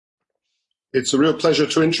It's a real pleasure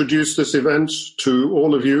to introduce this event to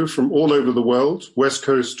all of you from all over the world, West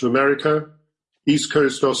Coast America, East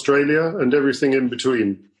Coast Australia, and everything in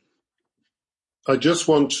between. I just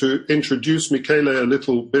want to introduce Michele a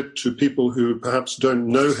little bit to people who perhaps don't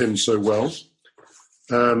know him so well.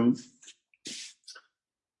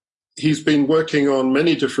 He's been working on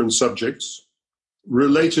many different subjects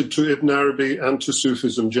related to Ibn Arabi and to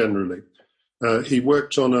Sufism generally. He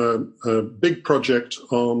worked on a big project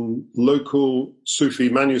on local Sufi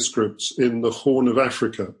manuscripts in the Horn of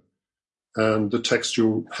Africa and the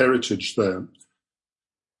textual heritage there.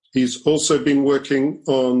 He's also been working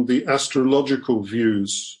on the astrological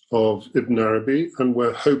views of Ibn Arabi, and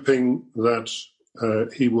we're hoping that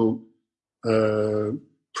he will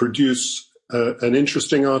produce an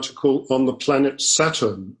interesting article on the planet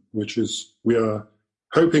Saturn, which is we are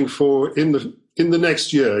hoping for in the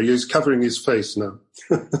next year. He's covering his face now.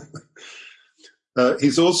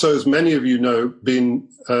 He's also, as many of you know, been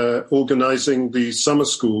organizing the summer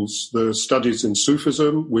schools, the studies in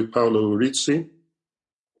Sufism with Paolo Urizzi.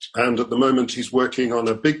 And at the moment, he's working on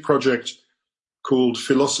a big project called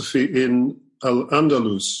Philosophy in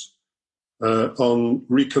Al-Andalus, on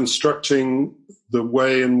reconstructing the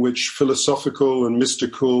way in which philosophical and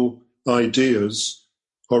mystical ideas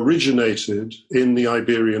originated in the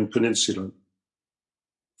Iberian Peninsula.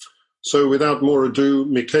 So without more ado,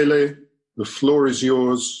 Michele, the floor is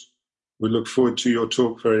yours. We look forward to your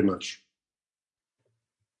talk very much.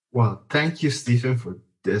 Well, thank you, Stephen, for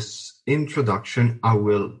this introduction. I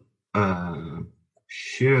will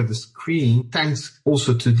share the screen. Thanks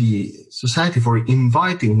also to the Society for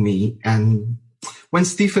inviting me. And when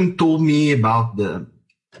Stephen told me about the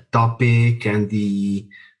topic and the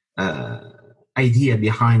idea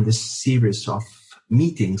behind this series of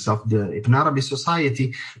meetings of the Ibn Arabi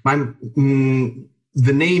Society, the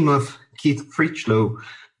name of Keith Critchlow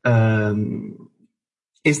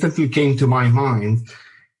instantly came to my mind,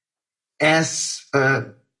 as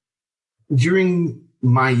during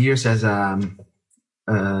my years as a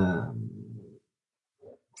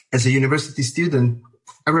university student,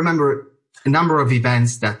 I remember a number of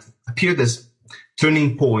events that appeared as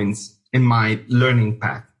turning points in my learning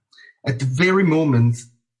path. At the very moment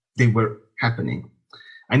they were happening.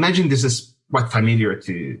 I imagine this is quite familiar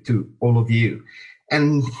to all of you.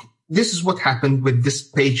 And this is what happened with this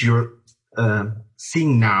page you're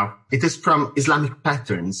seeing now. It is from Islamic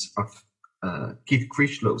Patterns of Keith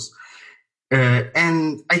Critchlow's.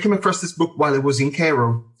 And I came across this book while I was in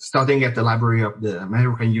Cairo, studying at the library of the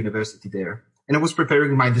American University there. And I was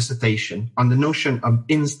preparing my dissertation on the notion of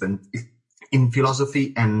instant in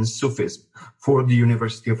philosophy and Sufism for the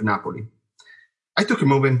University of Napoli. I took a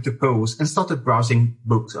moment to pause and started browsing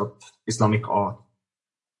books of Islamic art.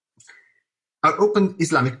 I opened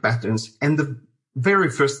Islamic Patterns, and the very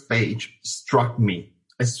first page struck me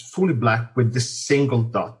as fully black with this single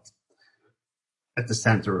dot at the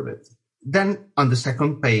center of it. Then on the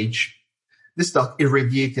second page, this dot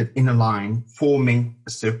irradiated in a line, forming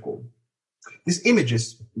a circle. These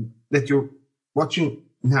images that you're watching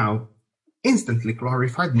now instantly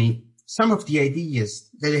clarified me some of the ideas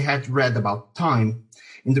that I had read about time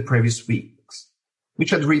in the previous weeks, which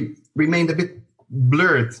had remained a bit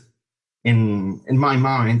blurred in my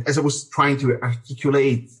mind as I was trying to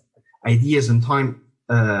articulate ideas and time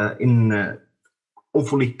in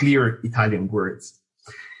awfully clear Italian words.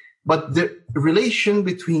 But the relation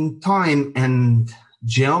between time and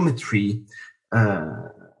geometry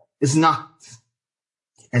is not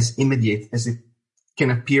as immediate as it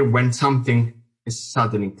can appear when something is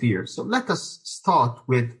suddenly clear. So let us start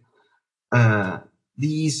with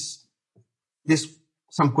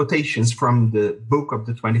some quotations from the Book of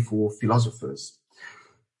the 24 Philosophers.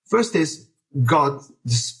 First is God,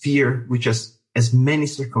 the sphere, which has as many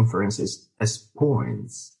circumferences as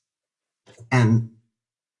points. And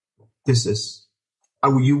this is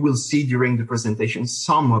how you will see during the presentation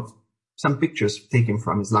some pictures taken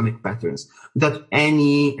from Islamic Patterns without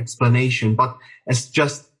any explanation, but as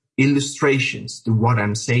just illustrations to what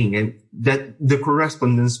I'm saying, and that the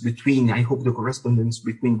correspondence between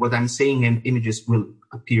what I'm saying and images will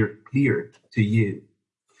appear clear to you.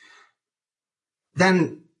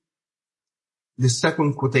 Then the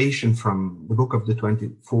second quotation from the Book of the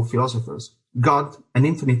 24 Philosophers: God, an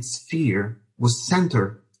infinite sphere, whose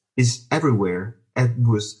center is everywhere and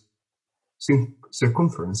whose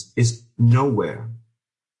circumference is nowhere.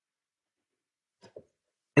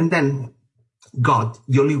 And then God,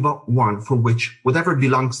 the only one for which whatever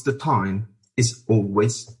belongs to time is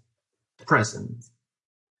always present.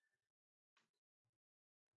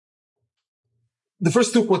 The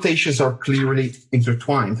first two quotations are clearly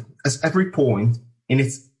intertwined, as every point in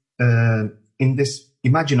its in this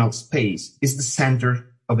imaginal space is the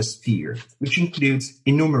center of a sphere, which includes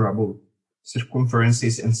innumerable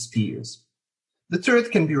circumferences and spheres. The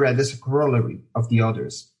third can be read as a corollary of the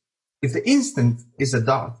others. If the instant is a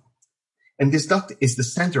dot, and this dot is the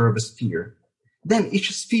center of a sphere, then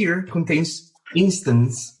each sphere contains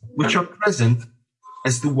instants which are present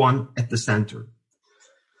as the one at the center.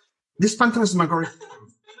 This phantasmagoric,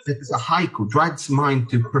 that is a haiku, drives mind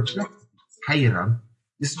to perplexity, hayra,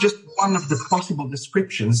 is just one of the possible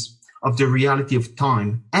descriptions of the reality of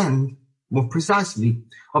time and, more precisely,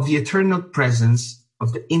 of the eternal presence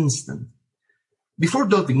of the instant. Before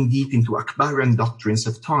delving deep into Akbarian doctrines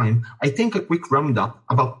of time, I think a quick roundup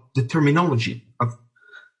about the terminology of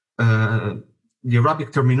the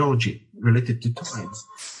Arabic terminology related to time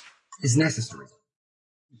is necessary.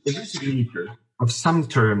 The nature of some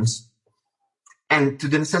terms and to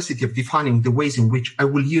the necessity of defining the ways in which I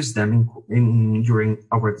will use them during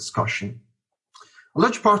our discussion. A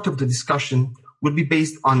large part of the discussion will be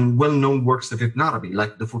based on well-known works of Ibn Arabi,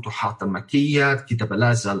 like the Futuhat al-Makkiyya, Kitab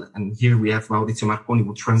al-Azal, and here we have Maurizio Marconi,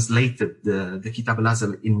 who translated the Kitab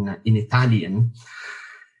al-Azal in Italian.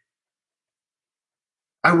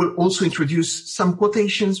 I will also introduce some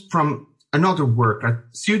quotations from another work,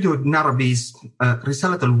 pseudo Ibn Arabi's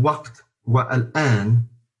Risalat al-Waqt wa al-An.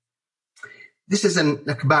 This is an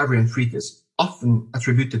Akbarian treatise, often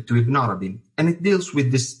attributed to Ibn Arabi, and it deals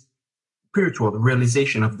with this spiritual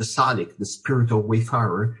realization of the Salik, the spiritual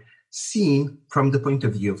wayfarer, seen from the point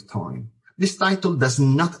of view of time. This title does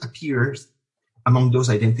not appear among those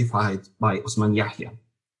identified by Osman Yahya.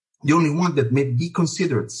 The only one that may be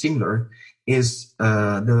considered similar is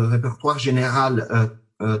the Repertoire Général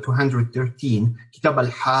 213, Kitab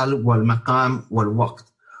al-Hal wal-Maqam wal-Waqt,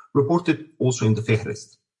 reported also in the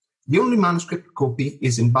Fihrist. The only manuscript copy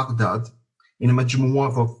is in Baghdad in a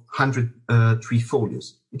majmu'ah of 103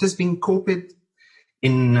 folios. It has been copied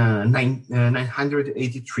in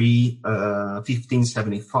 983,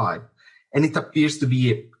 1575, and it appears to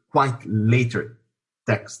be a quite later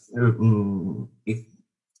text,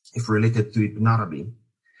 if related to Ibn Arabi.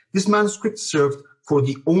 This manuscript served for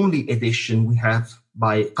the only edition we have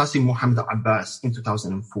by Qasim Muhammad Abbas in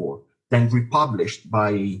 2004, then republished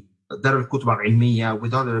by Dar al-Kutub al-Ilmiya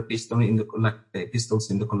with other epistles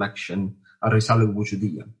in the collection Al-Risala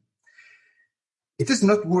al-Wujudiyya. It is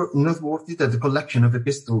noteworthy that the collection of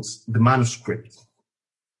epistles, the manuscript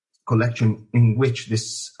collection in which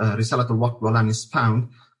this Risalat al-Waqt wal-An is found,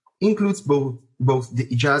 includes both the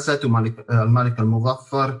Ijaza to Malik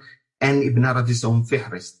al-Muzaffar and Ibn Arabi's own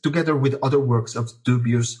Fihrist, together with other works of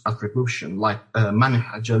dubious attribution, like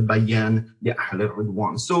Manhaj al-Bayan li Ahl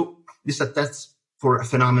al-Ridwan. So this attests for a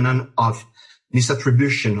phenomenon of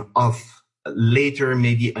misattribution of later,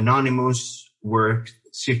 maybe anonymous work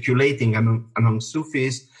circulating among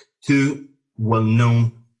Sufis to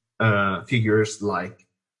well-known figures like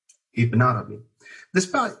Ibn Arabi.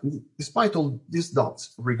 Despite all these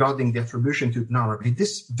doubts regarding the attribution to Ibn Arabi,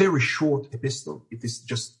 this very short epistle, it is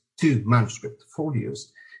just 2 manuscript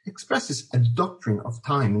folios, expresses a doctrine of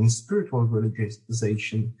time and spiritual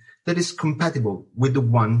realization that is compatible with the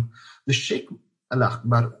one the Sheikh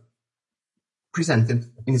Al-Akbar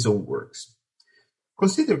presented in his own works.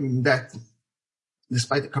 Considering that,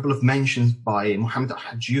 despite a couple of mentions by Muhammad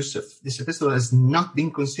al-Hajj Yusuf, this epistle has not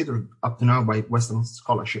been considered up to now by Western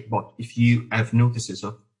scholarship, but if you have notices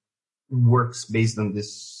of works based on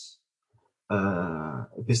this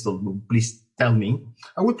epistle, please tell me.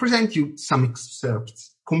 I will present you some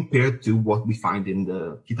excerpts compared to what we find in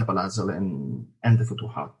the Kitab al-Azal and the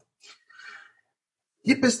Futuhat.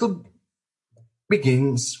 The epistle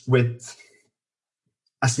begins with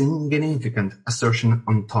a significant assertion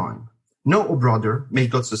on time. Know, O brother, may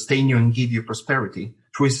God sustain you and give you prosperity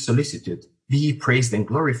through his solicitude. Be ye praised and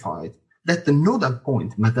glorified, that the nodal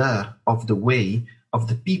point, madar, of the way of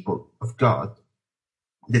the people of God,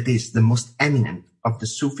 that is the most eminent of the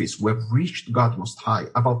Sufis who have reached God Most High,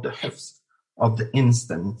 about the hifz of the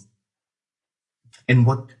instant and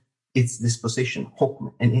what its disposition,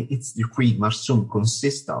 hukm, and its decree, marsum,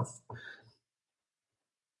 consist of.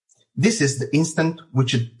 This is the instant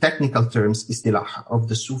which in technical terms istilah of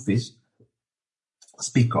the Sufis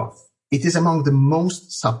speak of. It is among the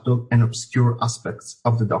most subtle and obscure aspects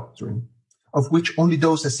of the doctrine, of which only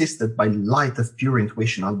those assisted by light of pure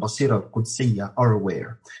intuition, al-basira al-qudsiyya, are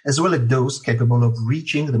aware, as well as those capable of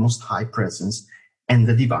reaching the Most High presence and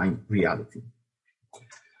the divine reality.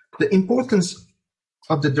 The importance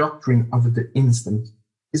of the doctrine of the instant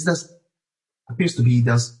is thus appears to be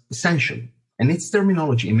thus essential, and its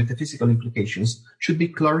terminology and metaphysical implications should be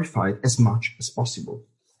clarified as much as possible.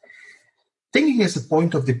 Taking as a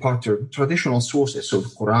point of departure traditional sources, so the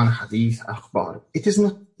Quran, Hadith, Akhbar, it is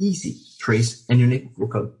not easy to trace an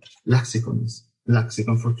univocal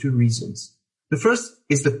lexicon for two reasons. The first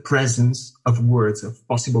is the presence of words of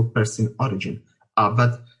possible person origin,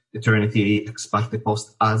 abad, eternity ex parte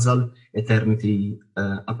post azal, eternity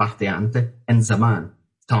a parte ante, and zaman,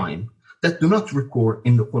 time, that do not recur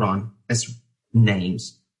in the Quran as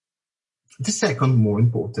names. The second, more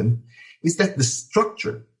important, is that the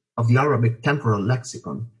structure of the Arabic temporal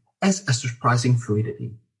lexicon has a surprising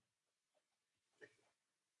fluidity.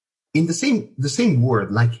 In the same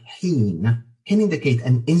word, like heen, can indicate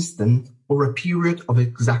an instant or a period of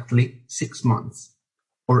exactly 6 months,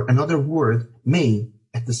 or another word may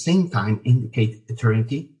at the same time indicate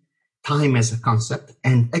eternity, time as a concept,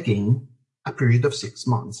 and again a period of 6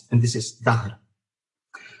 months, and this is dahr.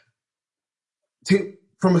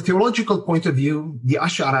 From a theological point of view, the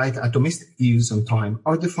Ash'arite atomistic views on time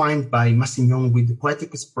are defined by Massignon with the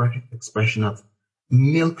poetic expression of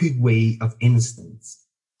Milky Way of instants.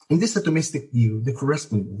 In this atomistic view, the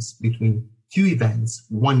correspondence between two events,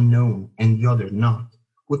 one known and the other not,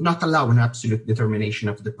 would not allow an absolute determination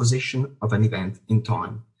of the position of an event in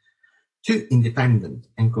time. Two independent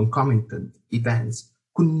and concomitant events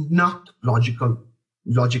could not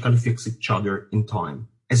logically fix each other in time,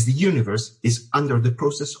 as the universe is under the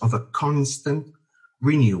process of a constant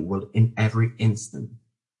renewal in every instant.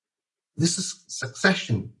 This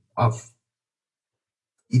succession of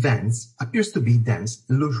events appears to be thence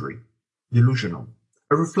delusional.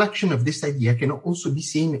 A reflection of this idea can also be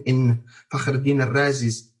seen in Fakhruddin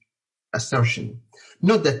al-Razi's assertion.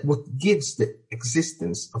 Note that what gives the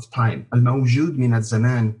existence of time, al-mawjud min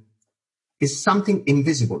al-zaman, is something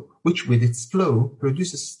invisible, which with its flow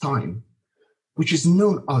produces time, which is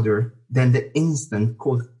none other than the instant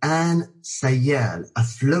called an sayal, a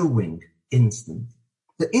flowing instant.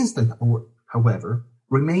 The instant, however,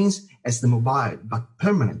 remains as the mobile but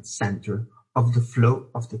permanent center of the flow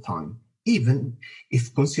of the time, even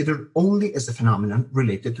if considered only as a phenomenon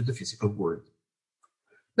related to the physical world.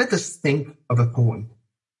 Let us think of a point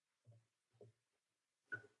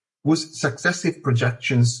whose successive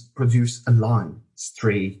projections produce a line,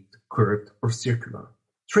 straight, curved, or circular.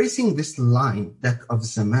 Tracing this line, that of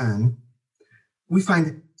Zaman, we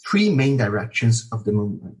find three main directions of the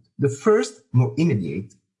movement. The first, more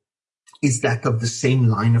immediate, is that of the same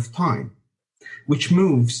line of time, which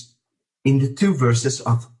moves in the two verses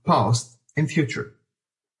of past and future.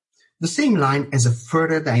 The same line has a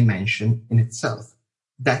further dimension in itself,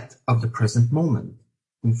 that of the present moment.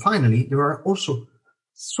 And finally, there are also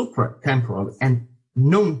supratemporal and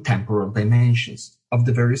non-temporal dimensions of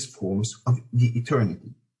the various forms of the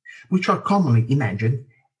eternity, which are commonly imagined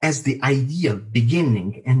as the ideal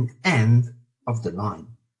beginning and end of the line.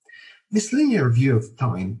 This linear view of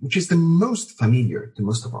time, which is the most familiar to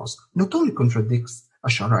most of us, not only contradicts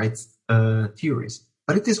Ash'arite theories,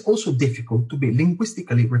 but it is also difficult to be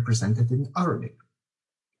linguistically represented in Arabic.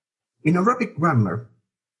 In Arabic grammar,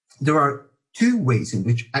 there are two ways in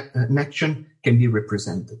which an action can be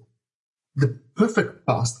represented. The perfect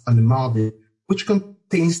past, al-madi, which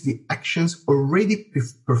contains the actions already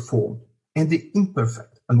performed, and the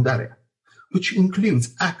imperfect, al-mudari', which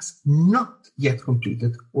includes acts not yet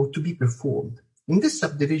completed or to be performed. In this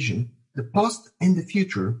subdivision, the past and the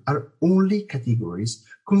future are only categories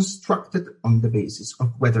constructed on the basis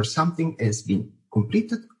of whether something has been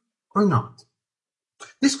completed or not.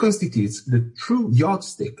 This constitutes the true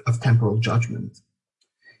yardstick of temporal judgment.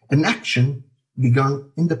 An action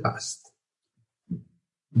begun in the past,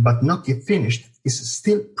 but not yet finished, is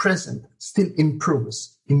still present, still in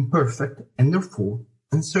progress, imperfect, and therefore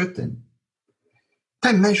uncertain.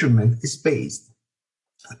 Time measurement is based,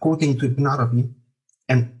 according to Ibn Arabi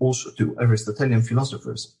and also to Aristotelian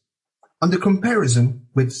philosophers, on the comparison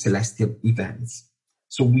with celestial events.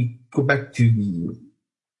 So we go back to the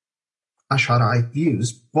Ash'arite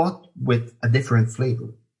views, but with a different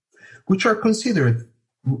flavor, which are considered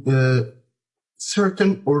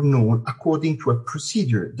certain or known according to a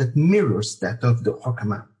procedure that mirrors that of the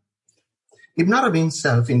Hukama. Ibn Arabi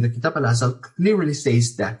himself in the Kitab al-Azal clearly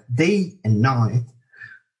says that day and night,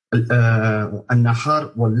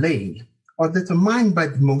 al-Nahar wal-Layl, are determined by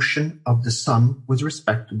the motion of the sun with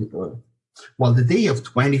respect to the earth, while the day of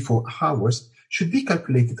 24 hours should be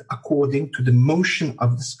calculated according to the motion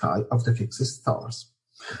of the sky of the fixed stars.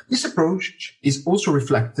 This approach is also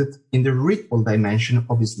reflected in the ritual dimension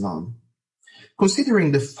of Islam.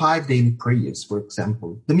 Considering the 5 daily prayers, for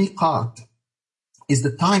example, the miqat is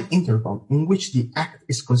the time interval in which the act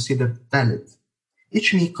is considered valid.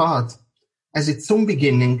 Each miqat has its own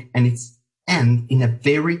beginning and its end in a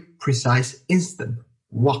very precise instant,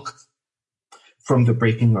 waqt. from the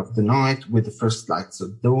breaking of the night with the first lights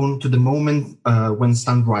of dawn to the moment when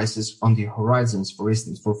sun rises on the horizons, for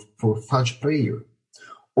instance, for Fajr prayer,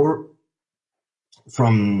 or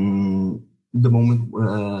from the moment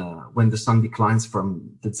when the sun declines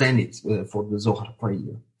from the zenith for the Zohar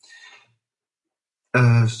prayer.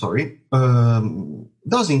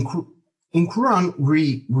 Thus, in Quran,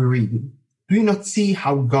 we read, do you not see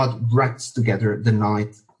how God wraps together the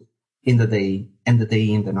night in the day and the day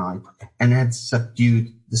in the night, and has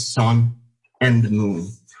subdued the sun and the moon,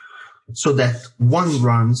 so that one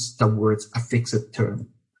runs towards a fixed term,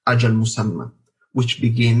 Ajal Musamma, which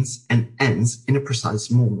begins and ends in a precise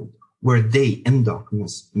moment, where day and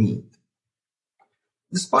darkness meet.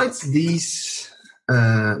 Despite these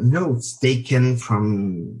notes taken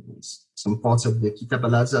from some parts of the Kitab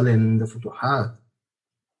al-Azal and the Futuhat,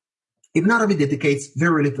 Ibn Arabi dedicates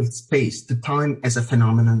very little space to time as a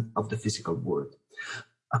phenomenon of the physical world.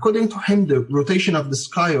 According to him, the rotation of the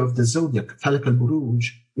sky of the zodiac, Falak al-Buruj,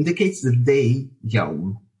 indicates the day,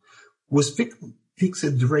 Yawm, whose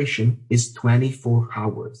fixed duration is 24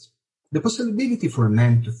 hours. The possibility for a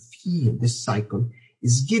man to feel this cycle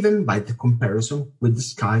is given by the comparison with the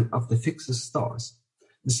sky of the fixed stars,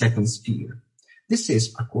 the second sphere. This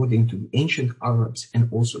is, according to the ancient Arabs and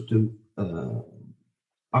also to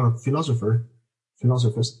Arab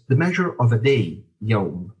philosophers, the measure of a day,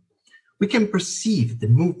 Yawm. We can perceive the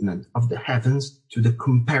movement of the heavens to the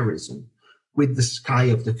comparison with the sky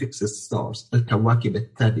of the fixed stars, al-Kawakib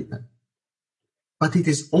al-Thabita. But it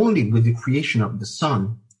is only with the creation of the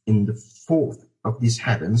sun in the fourth of these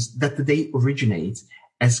heavens that the day originates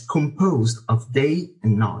as composed of day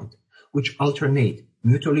and night, which alternate,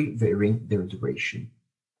 mutually varying their duration.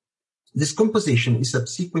 This composition is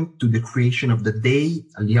subsequent to the creation of the day,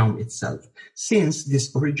 al-Yawm itself, since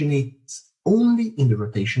this originates only in the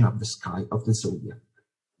rotation of the sky of the zodiac,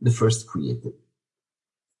 the first created.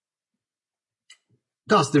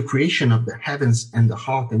 Thus, the creation of the heavens and the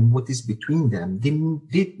heart and what is between them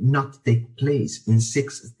did not take place in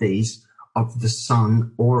 6 days of the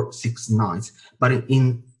sun or 6 nights, but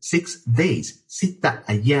in 6 days, Sitta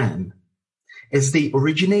Ayyam, as they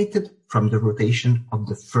originated from the rotation of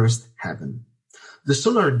the first heaven. The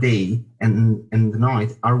solar day and the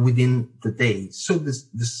night are within the day, so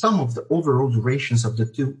the sum of the overall durations of the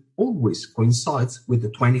two always coincides with the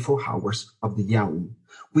 24 hours of the Yawm,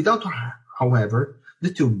 without, however,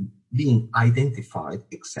 the two being identified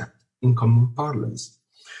except in common parlance.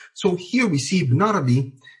 So here we see Ibn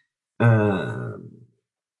Arabi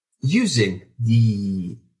using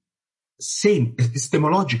the same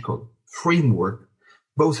epistemological framework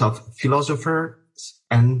both of philosophers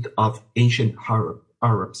and of ancient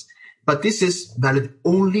Arabs. But this is valid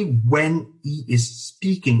only when he is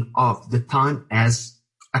speaking of the time as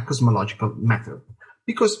a cosmological matter.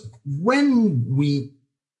 Because when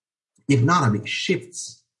Ibn Arabi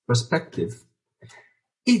shifts perspective,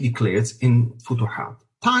 he declares in Futuhat,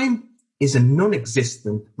 time is a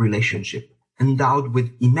non-existent relationship endowed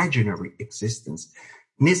with imaginary existence.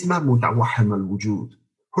 Nizma mutawahham al-wujud.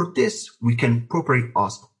 For this, we can properly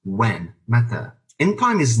ask when, mata. And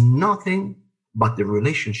time is nothing but the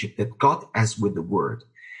relationship that God has with the world,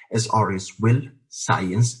 as are his will,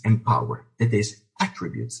 science, and power, that is,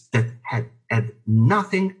 attributes that add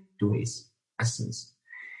nothing to his essence.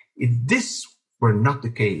 If this were not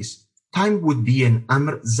the case, time would be an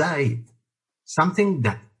amr zaid, something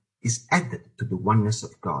that is added to the oneness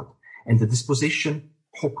of God, and the disposition,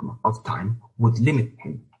 hukm, of time would limit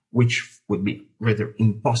him, which would be rather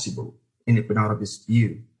impossible in Ibn Arabi's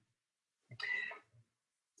view.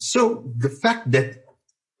 So the fact that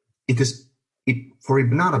for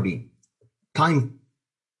Ibn Arabi,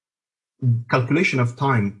 calculation of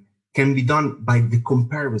time can be done by the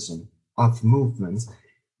comparison of movements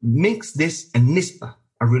makes this a nisbah,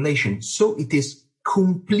 a relation. So it is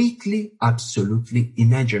completely, absolutely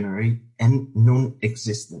imaginary and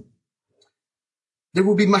non-existent. There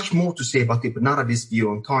will be much more to say about Ibn Arabi's view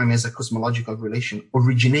on time as a cosmological relation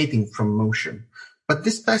originating from motion. But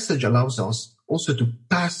this passage allows us also to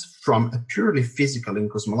pass from a purely physical and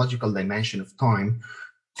cosmological dimension of time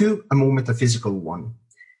to a more metaphysical one,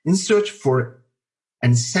 in search for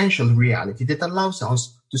an essential reality that allows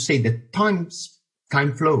us to say that time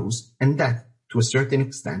flows and that, to a certain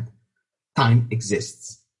extent, time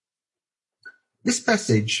exists. This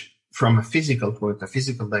passage from a physical to a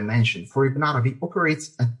metaphysical dimension for Ibn Arabi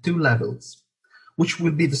operates at 2 levels, which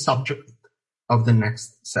will be the subject of the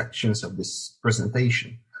next sections of this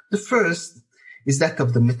presentation. The first is that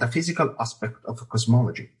of the metaphysical aspect of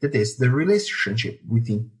cosmology, that is, the relationship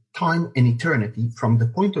between time and eternity from the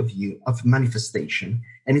point of view of manifestation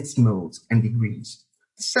and its modes and degrees.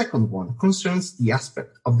 The The second one concerns the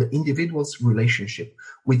aspect of the individual's relationship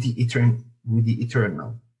with the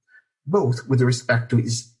eternal, both with respect to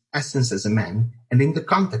his essence as a man and in the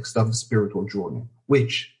context of the spiritual journey,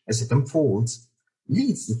 which, as it unfolds,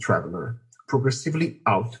 leads the traveler progressively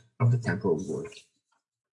out of the temporal world.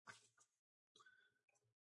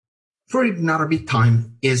 For Ibn Arabi,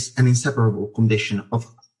 time is an inseparable condition of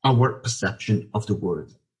our perception of the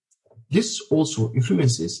world. This also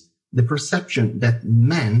influences the perception that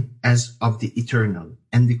man has of the eternal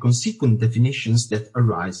and the consequent definitions that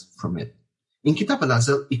arise from it. In Kitab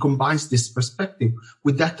al-Azal, he combines this perspective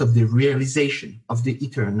with that of the realization of the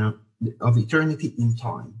eternal, of eternity in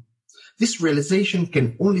time. This realization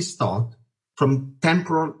can only start from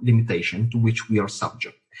temporal limitation to which we are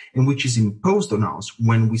subject, and which is imposed on us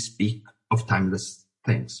when we speak of timeless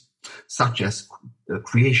things, such as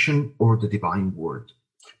creation or the divine word.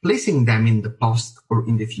 Placing them in the past or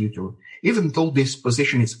in the future, even though this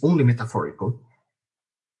position is only metaphorical,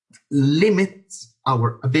 limits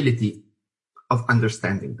our ability of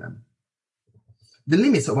understanding them. The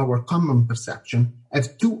limits of our common perception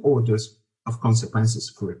have two orders of consequences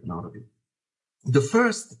for Ibn Arabi. The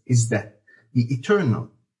first is that the eternal,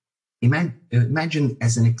 imagined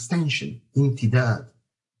as an extension, imtidad,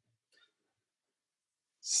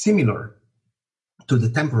 similar to the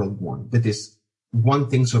temporal one, that is, one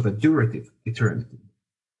thinks of a durative eternity.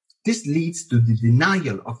 This leads to the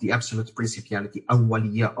denial of the absolute principality,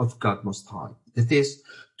 awwaliyah, of God Most High. That is,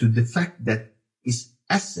 to the fact that his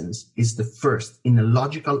essence is the first in a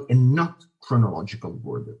logical and not chronological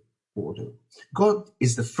order. God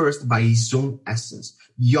is the first by his own essence,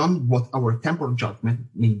 beyond what our temporal judgment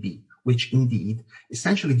may be, which indeed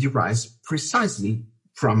essentially derives precisely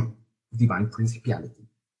from divine principality.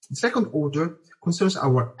 The second order concerns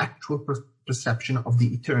our actual perception of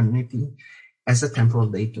the eternity as a temporal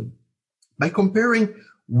datum. By comparing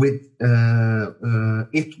with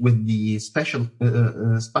it with the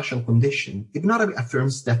spatial condition, Ibn Arabi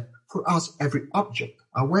affirms that for us every object,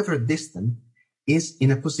 however distant, is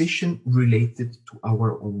in a position related to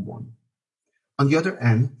our own one. On the other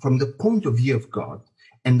hand, from the point of view of God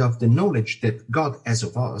and of the knowledge that God has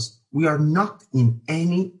of us, we are not in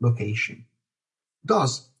any location.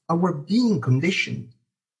 Thus, our being conditioned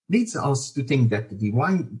leads us to think that the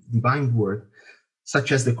divine word,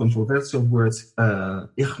 such as the controversial words,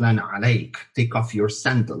 "Ikhlan alayk," take off your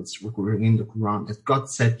sandals, recurring in the Quran, that God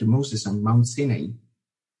said to Moses on Mount Sinai,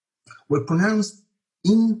 were pronounced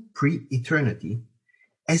in pre-eternity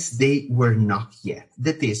as they were not yet.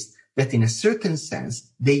 That is, that in a certain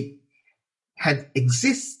sense, they had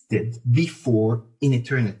existed before in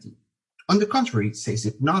eternity. On the contrary, says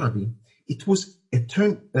Ibn Arabi, it was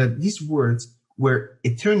these words were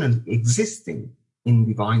eternally existing in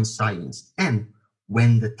divine science, and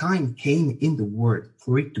when the time came in the word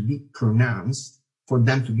for them to be pronounced,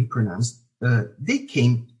 they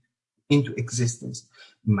came into existence,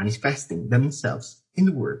 manifesting themselves in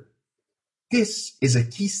the word. This is a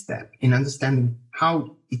key step in understanding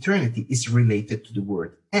how eternity is related to the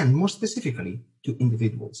word, and more specifically to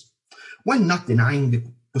individuals. While not denying the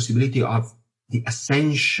possibility of the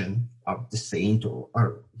ascension of the saint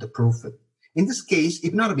or the prophet, in this case,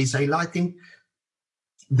 Ibn Arabi is highlighting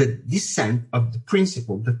the descent of the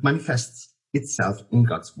principle that manifests itself in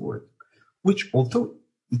God's word, which, although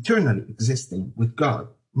eternally existing with God,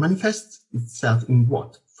 manifests itself in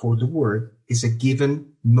what, for the word, is a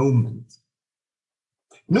given moment.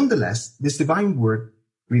 Nonetheless, this divine word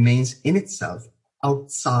remains in itself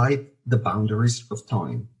outside the boundaries of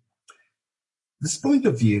time. This point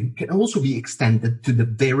of view can also be extended to the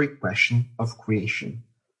very question of creation.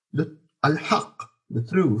 The al-haq, the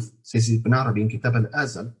truth, says Ibn Arabi in Kitab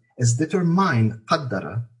al-Azal, has determined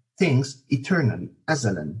qaddara, things eternally,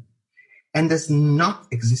 azalan, and has not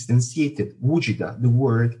existentiated wujida, the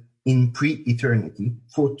word, in pre-eternity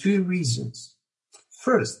for two reasons.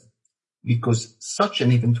 First, because such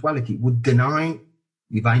an eventuality would deny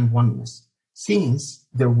divine oneness, since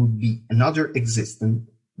there would be another existence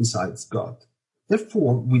besides God.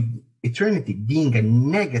 Therefore, with eternity being a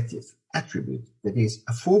negative attribute, that is,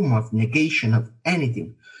 a form of negation of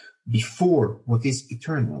anything before what is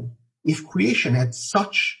eternal, if creation had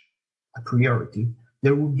such a priority,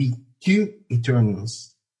 there would be two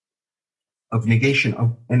eternals of negation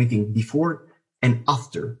of anything before and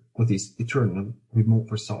after what is eternal, to be more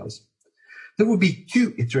precise. There would be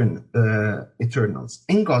two eternals,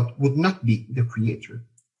 and God would not be the creator.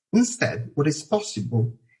 Instead, what is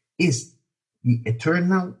possible is the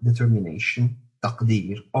eternal determination,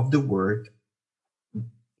 taqdeer, of the word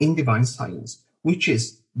in divine science, which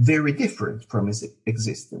is very different from his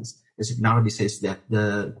existence. As Ibn Arabi says that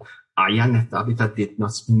the Ayan and Tabitha did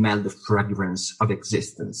not smell the fragrance of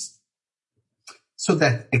existence. So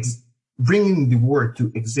that bringing the word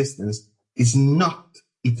to existence is not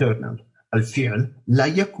eternal. Al-fi'l la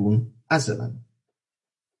yakun azalan.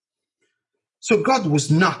 So God was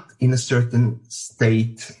not in a certain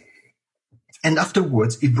state, and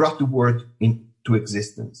afterwards he brought the word into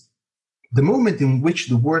existence. The moment in which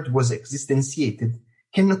the word was existentiated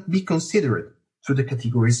cannot be considered through the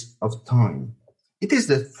categories of time. It is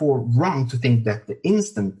therefore wrong to think that the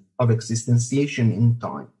instant of existentiation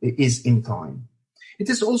is in time. It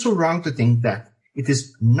is also wrong to think that it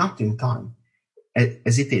is not in time,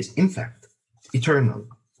 as it is, in fact, eternal.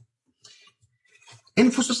 In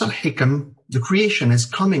Fusus al-Hikam, the creation as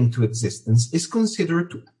coming to existence is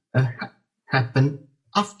considered to happen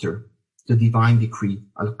after the divine decree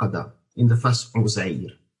al-Qadar in the first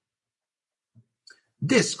Uzair.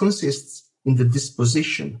 This consists in the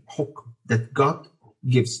disposition, hukm, that God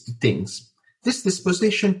gives to things. This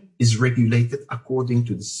disposition is regulated according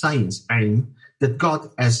to the science, ilm, that God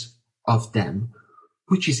has of them,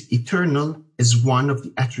 which is eternal as one of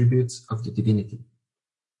the attributes of the divinity.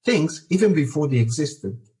 Things, even before they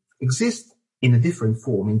existed, exist in a different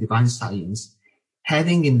form in divine science,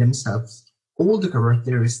 having in themselves all the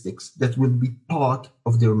characteristics that will be part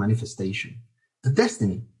of their manifestation. The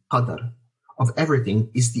destiny, qadar, of everything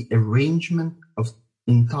is the arrangement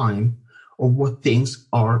in time of what things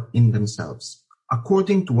are in themselves,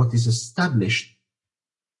 according to what is established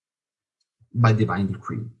by divine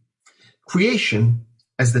decree. Creation,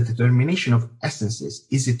 as the determination of essences,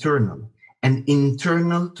 is eternal and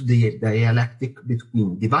internal to the dialectic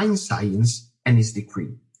between divine science and his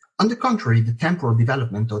decree. On the contrary, the temporal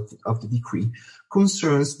development of the decree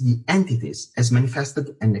concerns the entities as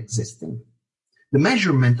manifested and existing. The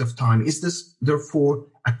measurement of time is therefore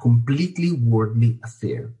a completely worldly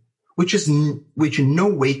affair, which in no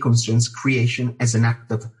way concerns creation as an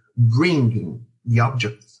act of bringing the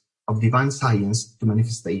objects of divine science to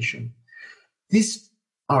manifestation. These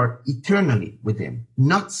are eternally within,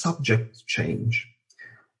 not subject to change.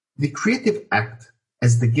 The creative act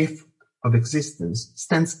as the gift of existence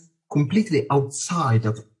stands completely outside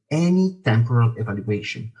of any temporal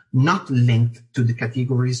evaluation, not linked to the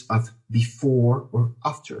categories of before or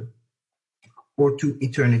after, or to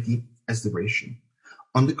eternity as duration.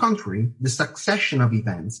 On the contrary, the succession of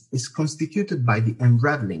events is constituted by the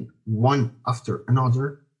unraveling, one after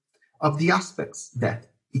another, of the aspects that,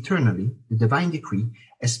 eternally, the divine decree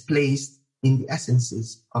has placed in the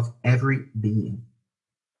essences of every being.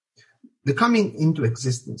 The coming into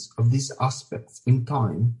existence of these aspects in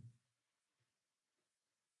time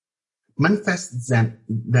manifests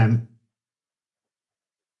them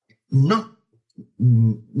not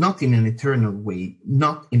in an eternal way,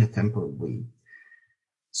 not in a temporal way.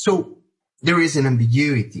 So there is an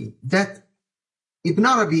ambiguity that Ibn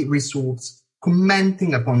Arabi resolves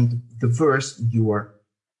commenting upon the verse you are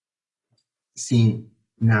seeing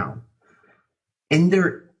now. And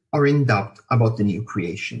there are in doubt about the new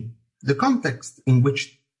creation. The context in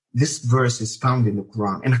which this verse is found in the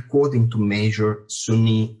Quran, and according to major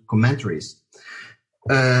Sunni commentaries,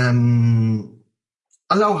 allow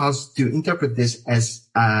us to interpret this as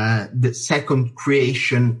the second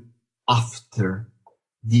creation after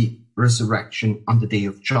the resurrection on the day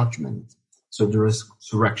of judgment, so the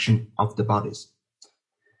resurrection of the bodies.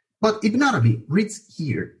 But Ibn Arabi reads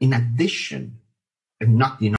here, in addition, and not the